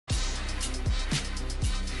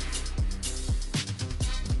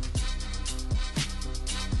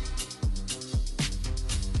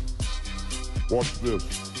Watch this.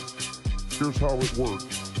 Here's how it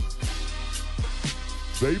works.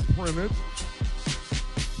 They print it,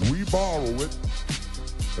 we borrow it,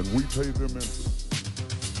 and we pay them interest.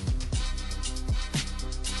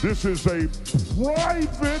 This is a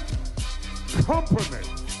private company,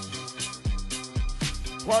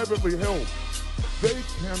 privately held. They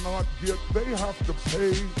have to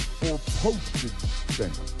pay for postage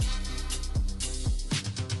stamps.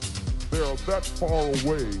 They are that far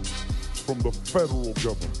away from the federal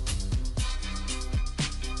government.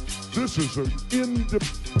 This is an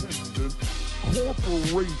independent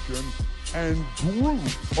corporation and group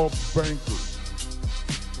of bankers.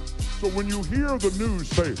 So when you hear the news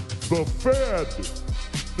say, the Fed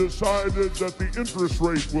decided that the interest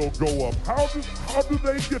rate will go up, how do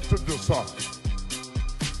they get to decide?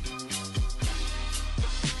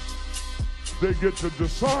 They get to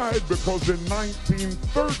decide because in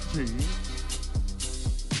 1913,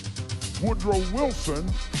 Woodrow Wilson,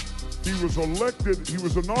 he was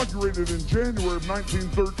inaugurated in January of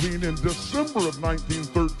 1913. In December of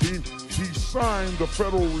 1913, he signed the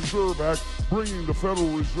Federal Reserve Act, bringing the Federal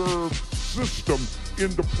Reserve System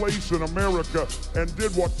into place in America, and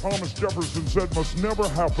did what Thomas Jefferson said must never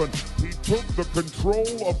happen. He took the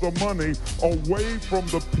control of the money away from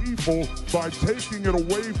the people by taking it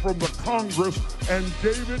away from the Congress and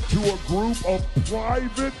gave it to a group of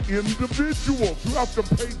private individuals who have to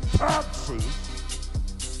pay taxes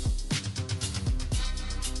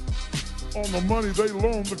on the money they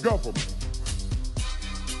loan the government.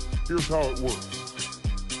 Here's how it works.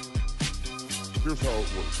 Here's how it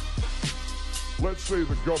works. Let's say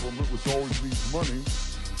the government, which always needs money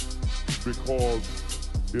because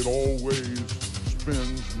it always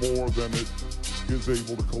spends more than it is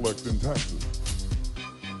able to collect in taxes.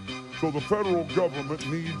 So the federal government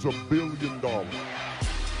needs $1 billion.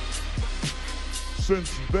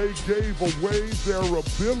 Since they gave away their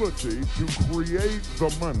ability to create the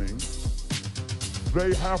money,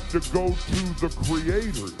 they have to go to the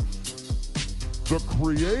creators. The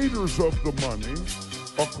creators of the money,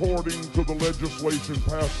 according to the legislation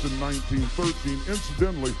passed in 1913.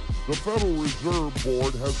 Incidentally, the Federal Reserve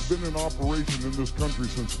Board has been in operation in this country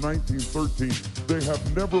since 1913. They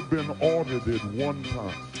have never been audited one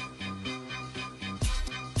time.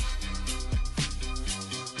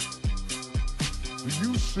 Do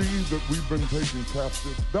you see that we've been taken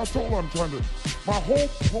captive? That's all I'm trying to... My whole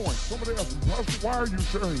point, somebody asked me, Pastor, why are you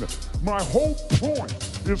sharing that? My whole point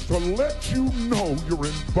is to let you know you're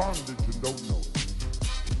in bondage and don't know it.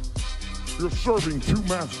 You're serving two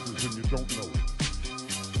masters and you don't know it.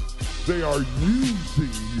 They are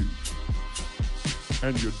using you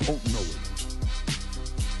and you don't know it.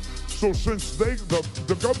 So since the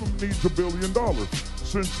government needs $1 billion,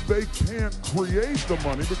 since they can't create the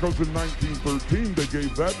money, because in 1913 they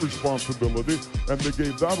gave that responsibility and they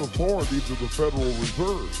gave that authority to the Federal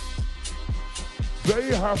Reserve,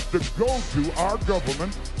 they have to go to, our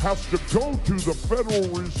government has to go to the Federal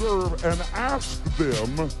Reserve and ask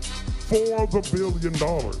them for the $1 billion.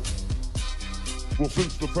 Well,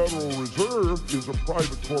 since the Federal Reserve is a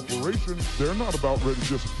private corporation, they're not about ready to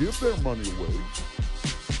just give their money away.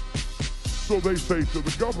 So they say to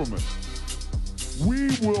the government, we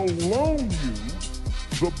will loan you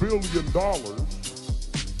the $1 billion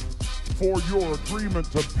for your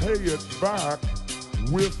agreement to pay it back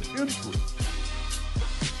with interest.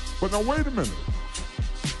 But now wait a minute.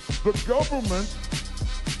 The government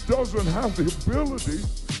doesn't have the ability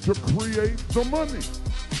to create the money.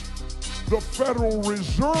 The Federal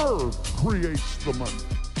Reserve creates the money.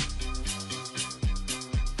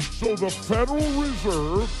 So the Federal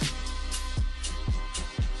Reserve,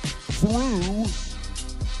 through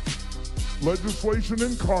legislation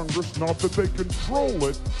in Congress, not that they control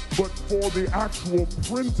it, but for the actual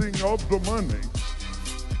printing of the money,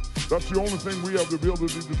 that's the only thing we have the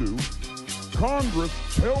ability to do. Congress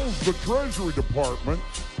tells the Treasury Department,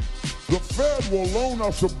 the Fed will loan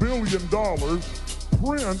us $1 billion,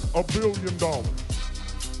 print $1 billion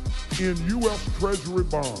in U.S. Treasury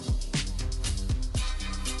bonds.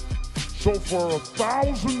 So for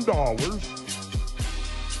 $1,000,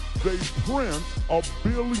 they print $1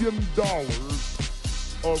 billion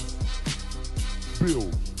of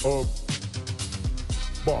bills, of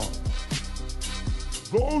bonds.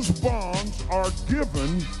 Those bonds are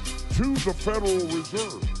given to the Federal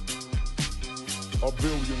Reserve, $1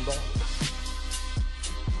 billion.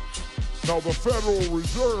 Now the Federal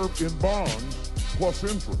Reserve in bonds plus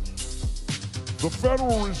interest. The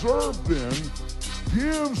Federal Reserve then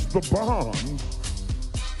gives the bonds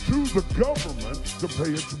to the government to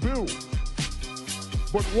pay its bills.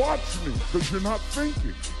 But watch me, because you're not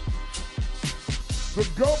thinking. The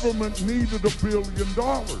government needed $1 billion.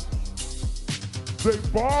 They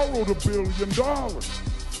borrowed $1 billion.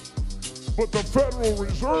 But the Federal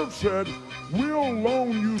Reserve said, we'll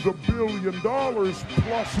loan you the $1 billion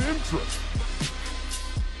plus interest.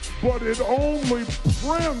 But it only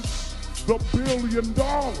prints the $1 billion.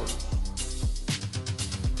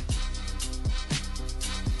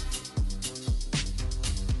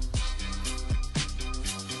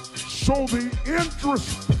 So the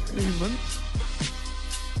interest payments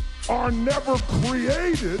are never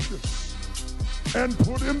created and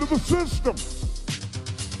put into the system.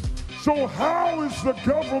 So how is the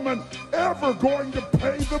government ever going to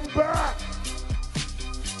pay them back?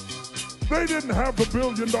 They didn't have the $1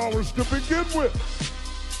 billion to begin with.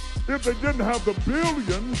 If they didn't have the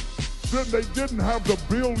billion, then they didn't have the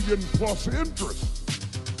billion plus interest.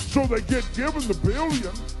 So they get given the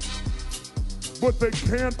billion, but they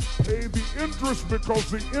can't pay the interest because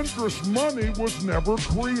the interest money was never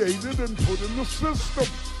created and put in the system.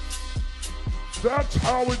 That's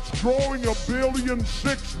how it's growing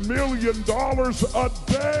 $1.6 billion a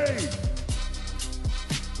day.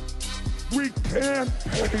 We can't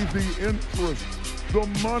pay the interest. The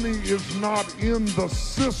money is not in the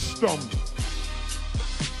system.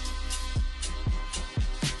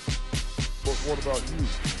 But what about you?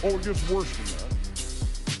 Oh, it gets worse than that.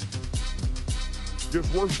 It gets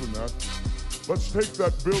worse than that. Let's take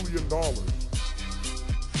that $1 billion.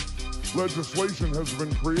 Legislation has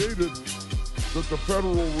been created that the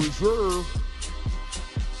Federal Reserve,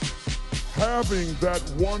 having that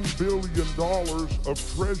 $1 billion of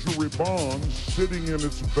Treasury bonds sitting in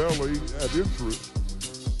its belly at interest,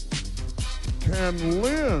 can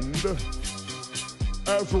lend,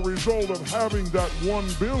 as a result of having that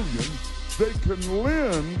 $1 billion, they can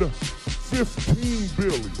lend $15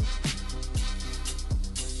 billion.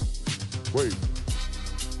 Wait,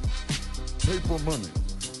 paper money,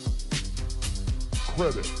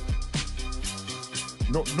 credit.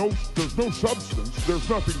 No, there's no substance, there's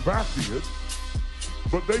nothing backing it,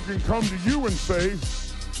 but they can come to you and say,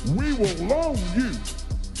 we will loan you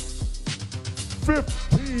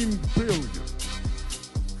 $15 billion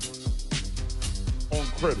on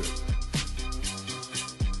credit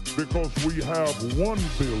because we have $1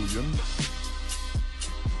 billion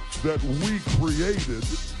that we created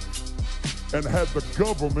and had the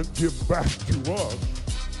government give back to us.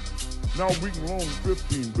 Now we can loan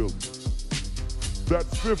 $15 billion. That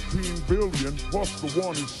 $15 billion plus the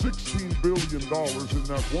one is $16 billion in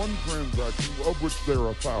that one transaction, of which there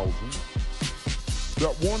are thousands.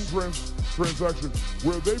 That one transaction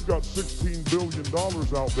where they've got $16 billion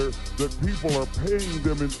out there that people are paying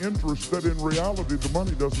them in interest that in reality the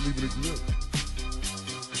money doesn't even exist.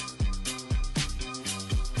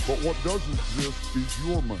 But what does exist is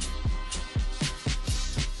your money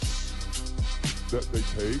that they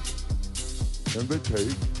take and they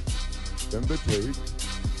take and they take,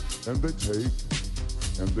 and they take,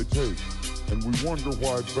 and they take. And we wonder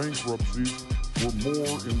why bankruptcies were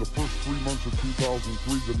more in the first 3 months of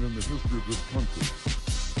 2003 than in the history of this country.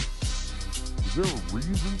 Is there a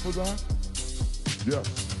reason for that? Yes,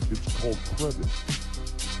 it's called credit.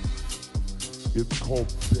 It's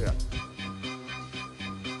called debt.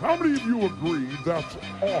 How many of you agree that's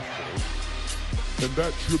awful and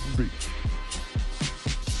that shouldn't be?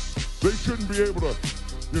 They shouldn't be able to,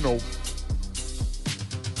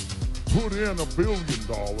 put in $1 billion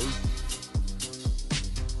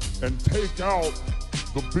and take out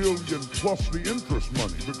the billion plus the interest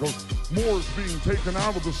money because more is being taken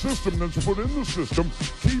out of the system than is put in the system,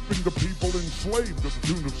 keeping the people enslaved to the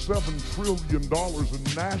tune of $7 trillion in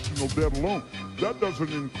national debt alone. That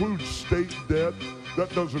doesn't include state debt.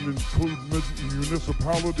 That doesn't include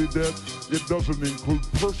municipality debt. It doesn't include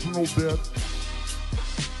personal debt.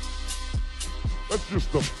 That's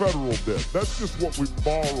just the federal debt. That's just what we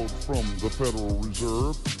borrowed from the Federal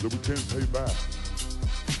Reserve that we can't pay back.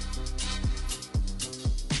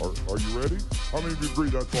 Are you ready? How many of you agree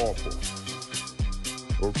that's awful?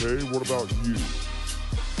 Okay, what about you?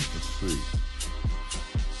 Let's see.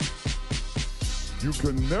 You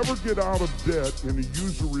can never get out of debt in a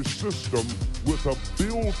usury system with a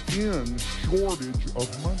built-in shortage of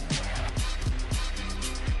money.